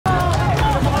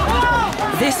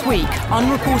This week,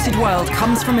 Unreported World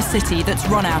comes from a city that's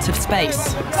run out of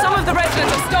space. Some of the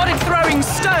residents have started throwing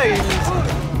stones.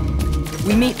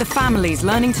 We meet the families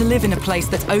learning to live in a place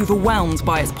that's overwhelmed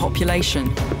by its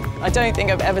population. I don't think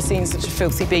I've ever seen such a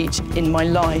filthy beach in my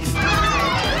life.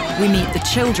 We meet the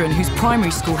children whose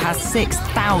primary school has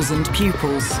 6,000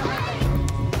 pupils.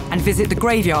 And visit the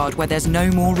graveyard where there's no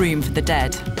more room for the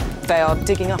dead. They are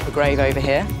digging up a grave over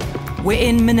here. We're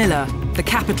in Manila, the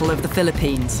capital of the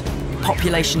Philippines.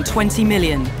 Population 20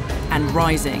 million and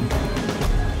rising.